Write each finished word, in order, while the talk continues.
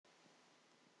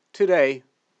Today,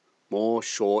 more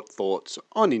short thoughts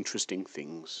on interesting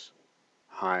things.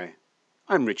 Hi,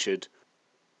 I'm Richard.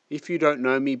 If you don't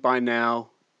know me by now,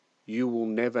 you will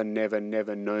never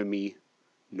know me.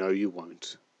 No, you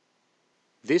won't.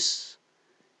 This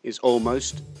is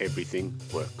Almost Everything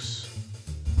Works.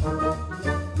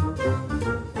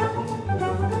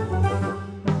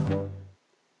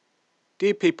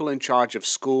 Dear people in charge of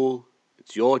school,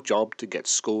 it's your job to get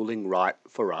schooling right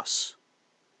for us.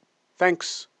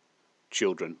 Thanks,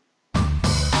 children.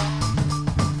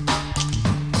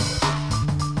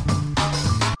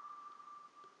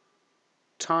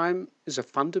 Time is a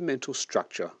fundamental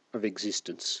structure of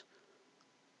existence.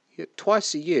 Yet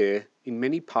twice a year, in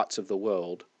many parts of the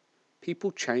world,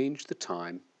 people change the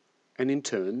time and in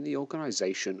turn the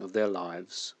organisation of their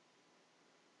lives.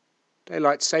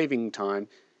 Daylight saving time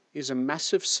is a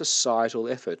massive societal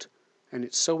effort, and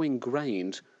it's so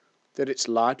ingrained that it's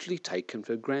largely taken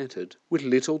for granted, with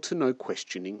little to no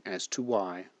questioning as to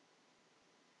why.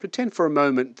 Pretend for a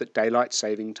moment that daylight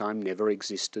saving time never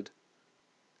existed,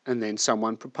 and then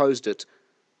someone proposed it.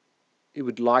 It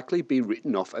would likely be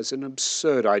written off as an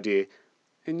absurd idea,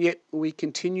 and yet we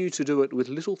continue to do it with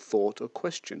little thought or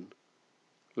question,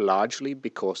 largely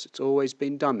because it's always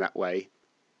been done that way,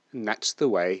 and that's the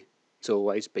way it's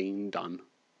always been done,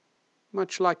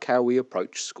 much like how we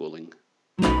approach schooling.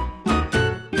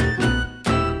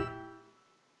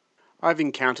 I've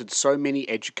encountered so many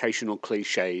educational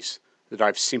cliches that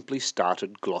I've simply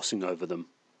started glossing over them.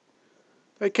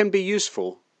 They can be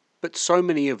useful, but so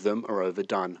many of them are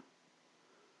overdone.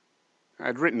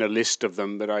 I'd written a list of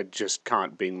them, but I just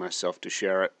can't bring myself to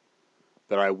share it.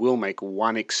 But I will make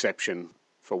one exception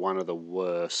for one of the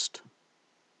worst.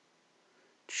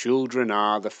 Children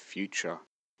are the future,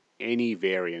 any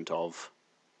variant of.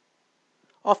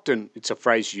 Often it's a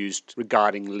phrase used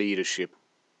regarding leadership.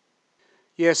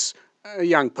 Yes, a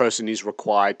young person is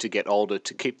required to get older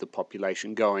to keep the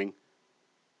population going.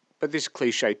 But this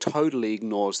cliche totally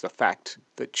ignores the fact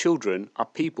that children are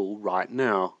people right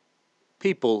now.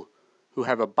 People who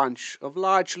have a bunch of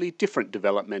largely different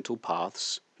developmental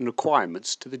paths and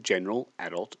requirements to the general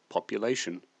adult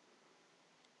population.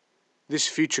 This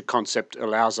future concept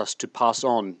allows us to pass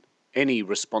on any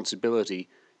responsibility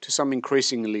to some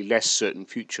increasingly less certain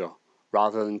future,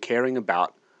 rather than caring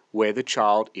about where the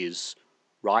child is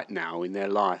right now in their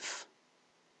life.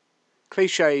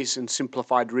 Clichés and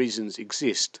simplified reasons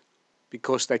exist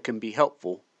because they can be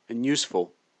helpful and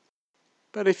useful.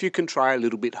 But if you can try a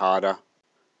little bit harder,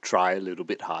 try a little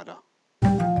bit harder.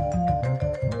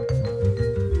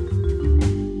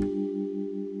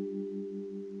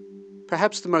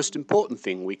 Perhaps the most important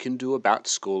thing we can do about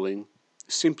schooling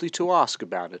is simply to ask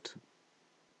about it.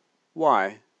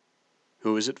 Why?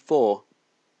 Who is it for?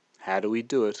 How do we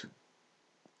do it?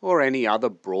 Or any other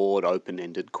broad,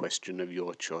 open-ended question of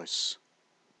your choice.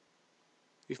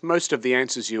 If most of the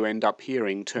answers you end up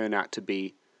hearing turn out to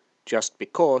be just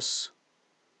because,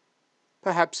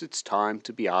 perhaps it's time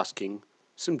to be asking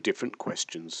some different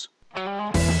questions.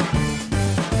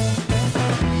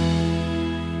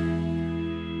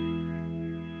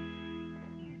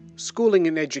 Schooling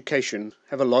and education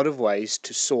have a lot of ways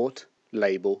to sort,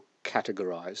 label,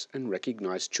 categorize, and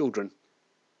recognize children.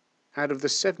 Out of the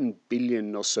 7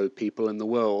 billion or so people in the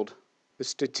world, the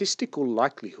statistical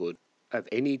likelihood of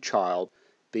any child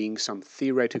being some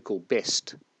theoretical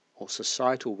best or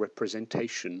societal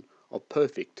representation of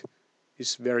perfect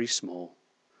is very small.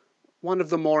 One of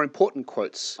the more important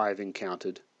quotes I've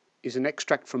encountered is an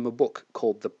extract from a book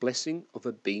called The Blessing of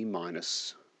a B-.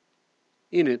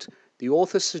 In it, the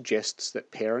author suggests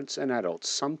that parents and adults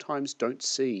sometimes don't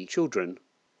see children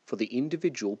for the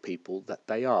individual people that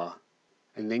they are,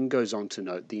 and then goes on to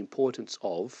note the importance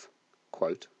of,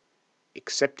 quote,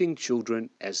 accepting children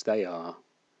as they are.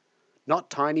 Not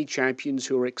tiny champions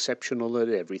who are exceptional at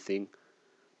everything,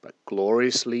 but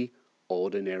gloriously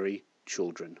ordinary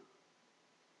children.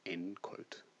 End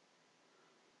quote.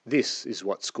 This is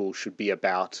what school should be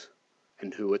about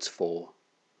and who it's for.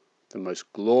 The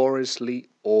most gloriously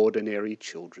ordinary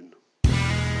children.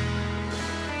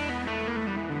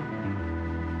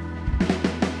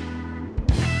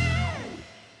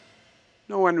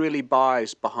 No one really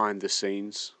buys behind the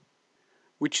scenes,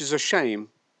 which is a shame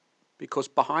because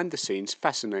behind the scenes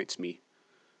fascinates me,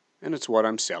 and it's what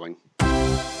I'm selling.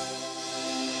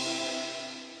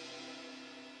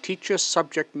 Teacher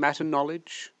subject matter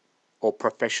knowledge or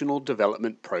professional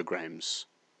development programs?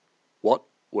 What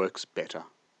works better?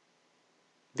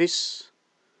 This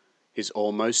is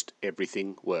Almost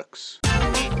Everything Works.